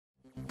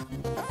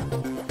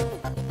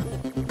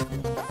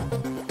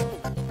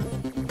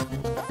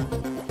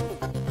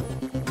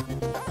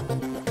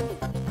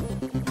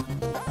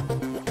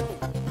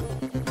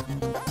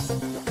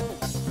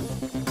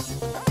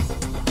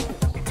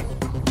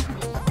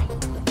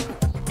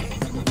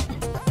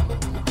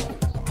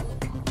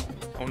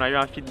On a eu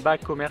un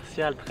feedback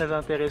commercial très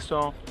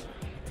intéressant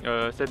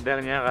cette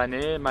dernière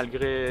année,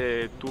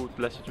 malgré toute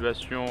la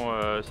situation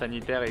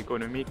sanitaire et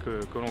économique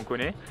que l'on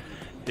connaît.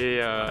 Et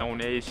on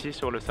est ici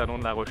sur le salon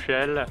de La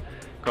Rochelle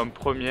comme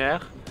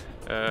première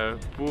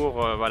pour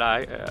voilà,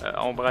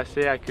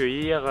 embrasser,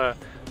 accueillir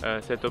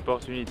cette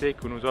opportunité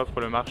que nous offre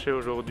le marché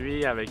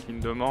aujourd'hui avec une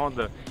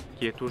demande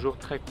qui est toujours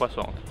très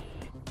croissante.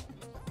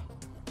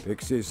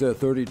 Pyxis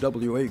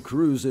 30wa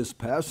cruise is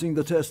passing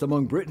the test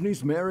among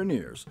Brittany's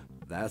mariners.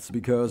 That's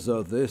because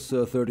this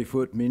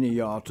 30-foot mini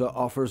yacht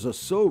offers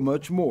so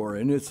much more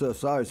in its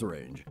size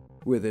range.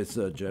 With its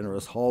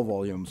generous hull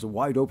volumes,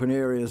 wide open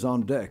areas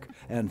on deck,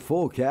 and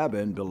full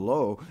cabin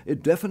below,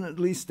 it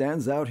definitely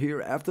stands out here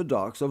at the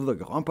docks of the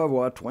Grand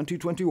Pavois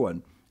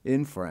 2021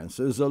 in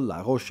France's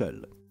La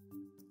Rochelle.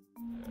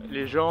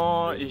 Les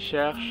gens ils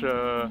cherchent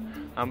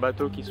un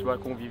bateau qui soit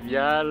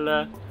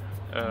convivial,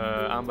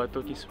 un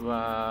bateau qui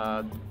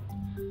soit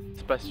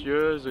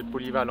spacieuse et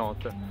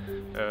polyvalente.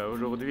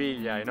 Aujourd'hui,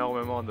 il y a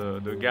énormément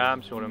de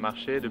gammes sur le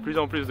marché, de plus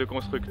en plus de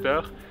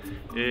constructeurs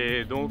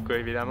et donc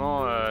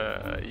évidemment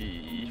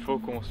il faut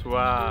qu'on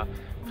soit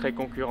très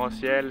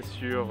concurrentiel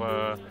sur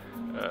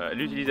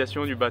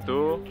l'utilisation du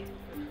bateau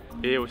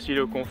et aussi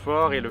le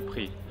confort et le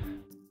prix.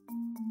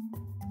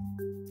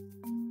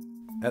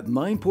 At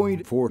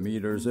 9.4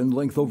 meters in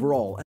length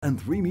overall and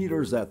 3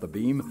 meters at the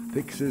beam,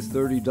 Pyxis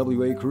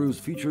 30wa Cruise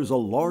features a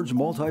large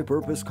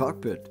multi-purpose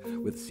cockpit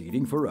with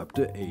seating for up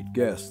to 8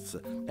 guests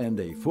and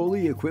a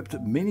fully equipped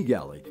mini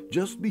galley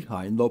just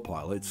behind the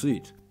pilot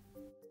seat.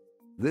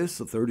 This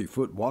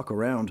 30-foot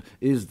walk-around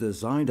is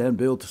designed and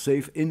built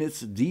safe in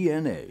its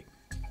DNA.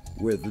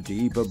 With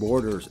deep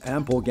borders,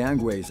 ample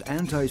gangways,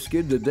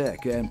 anti-skid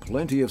deck, and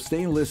plenty of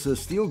stainless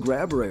steel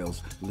grab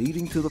rails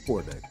leading to the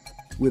foredeck,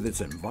 with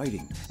its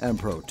inviting and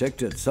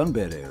protected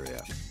sunbed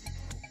area.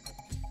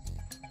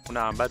 On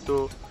a un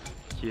bateau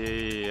qui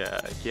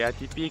est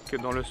atypique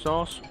dans le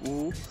sens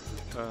où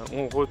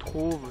on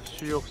retrouve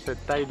sur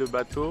cette taille de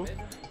bateau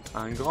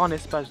un grand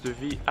espace de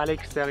vie à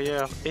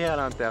l'extérieur et à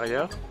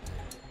l'intérieur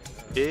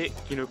et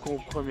qui ne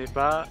compromet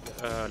pas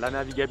la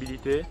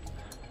navigabilité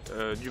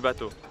du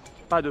bateau.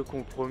 Pas de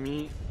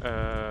compromis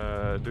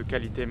de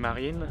qualité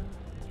marine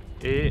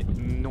et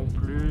non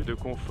plus de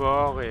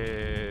confort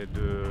et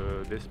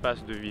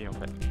d'espace de vie en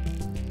fait.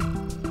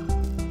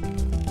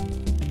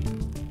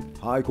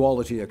 High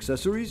quality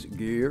accessories,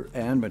 gear,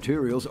 and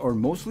materials are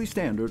mostly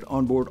standard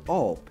on board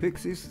all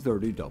Pyxis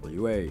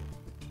 30wa,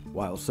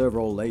 while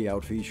several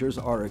layout features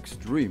are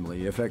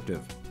extremely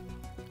effective,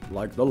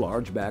 like the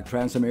large back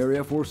transom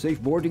area for safe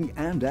boarding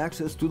and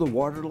access to the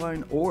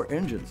waterline or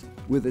engines,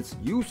 with its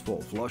useful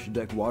flush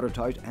deck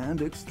watertight and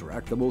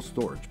extractable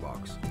storage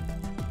box.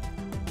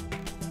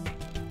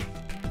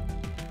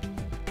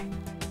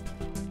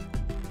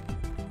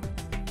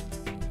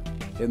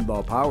 In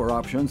the power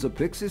options,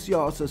 Pyxis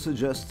Yachts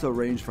suggests a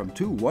range from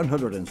two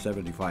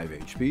 175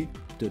 HP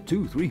to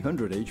two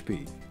 300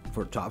 HP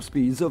for top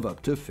speeds of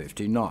up to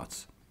 50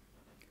 knots.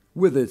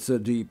 With its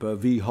deep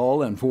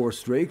V-hull and 4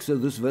 strakes,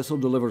 this vessel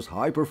delivers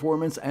high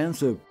performance and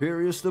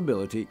superior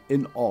stability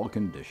in all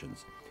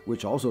conditions,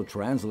 which also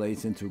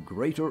translates into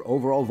greater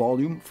overall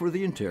volume for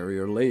the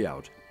interior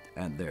layout.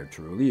 And there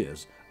truly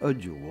is a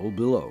jewel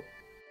below.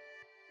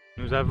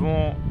 Nous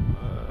avons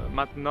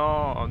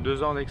maintenant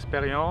 2 ans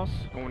d'expérience.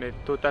 On est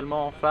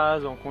totalement en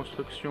phase en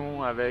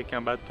construction avec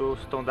un bateau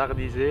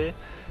standardisé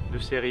de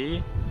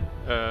série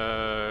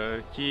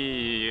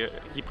qui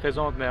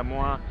présente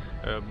néanmoins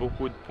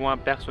beaucoup de points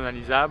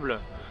personnalisables,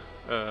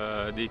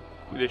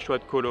 des choix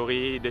de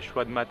coloris, des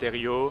choix de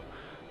matériaux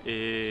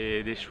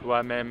et des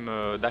choix même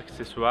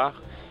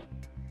d'accessoires.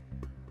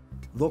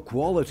 The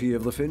quality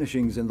of the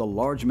finishings in the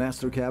large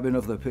master cabin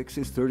of the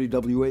Pyxis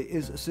 30wa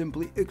is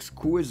simply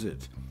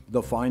exquisite.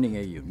 Defining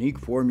a unique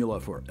formula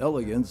for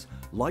elegance,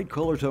 light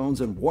color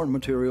tones and warm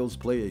materials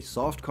play a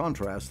soft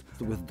contrast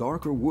with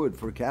darker wood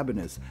for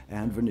cabinets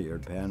and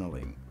veneered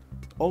paneling,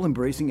 all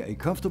embracing a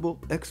comfortable,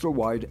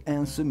 extra-wide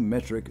and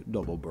symmetric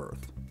double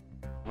berth.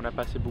 On a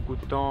passé beaucoup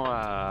de temps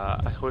à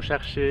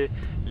rechercher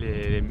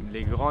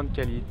les grandes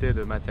qualités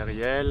de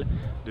matériel,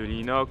 de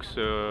l'inox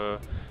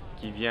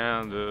qui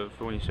vient de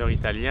fournisseurs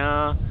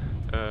italiens,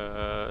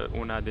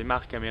 on a des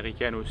marques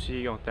américaines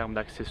aussi en termes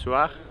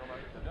d'accessoires.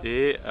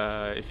 Et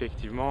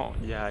effectivement,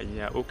 il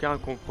n'y a aucun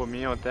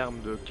compromis en termes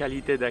de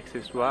qualité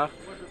d'accessoires,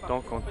 tant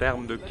qu'en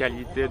termes de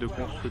qualité de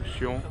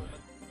construction.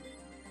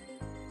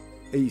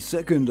 A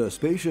second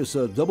spacious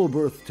double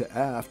berth to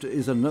aft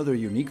is another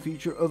unique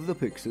feature of the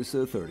Pyxis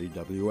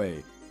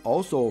 30wa.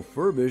 Also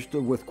furbished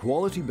with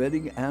quality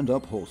bedding and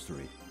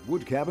upholstery,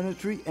 wood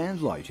cabinetry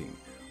and lighting.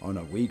 On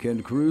a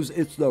weekend cruise,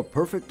 it's the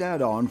perfect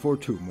add-on for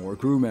 2 more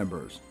crew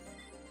members.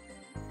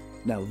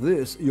 Now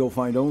this you'll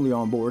find only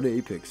on board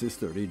a Pyxis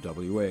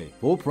 30wa.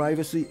 Full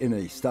privacy in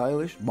a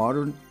stylish,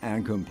 modern,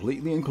 and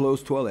completely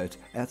enclosed toilet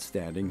at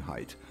standing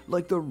height,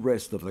 like the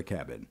rest of the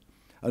cabin.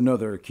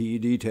 Another key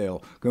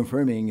detail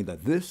confirming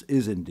that this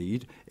is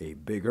indeed a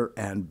bigger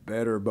and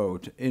better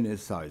boat in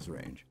its size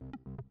range.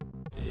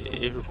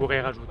 Et je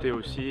pourrais rajouter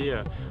aussi,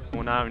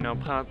 on a une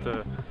empreinte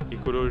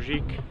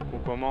écologique qu'on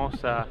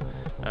commence à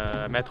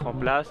mettre en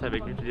place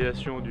avec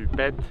l'utilisation du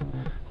PET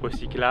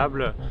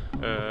recyclable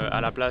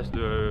à la place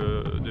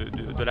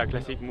de la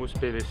classique mousse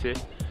PVC.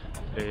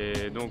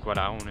 Et donc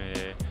voilà,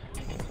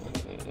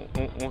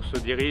 on se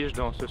dirige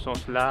dans ce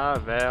sens-là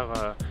vers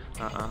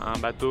un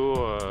bateau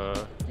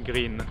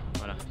green.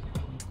 Voilà.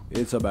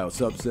 It's about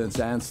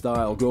substance and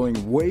style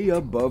going way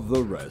above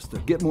the rest.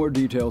 Get more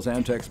details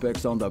and tech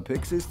specs on the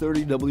Pyxis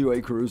 30wa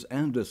cruise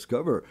and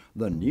discover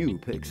the new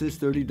Pyxis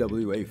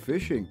 30wa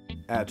fishing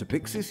at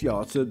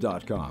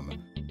pyxisyachts.com.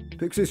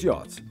 Pyxis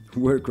Yachts,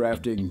 we're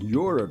crafting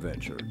your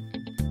adventure.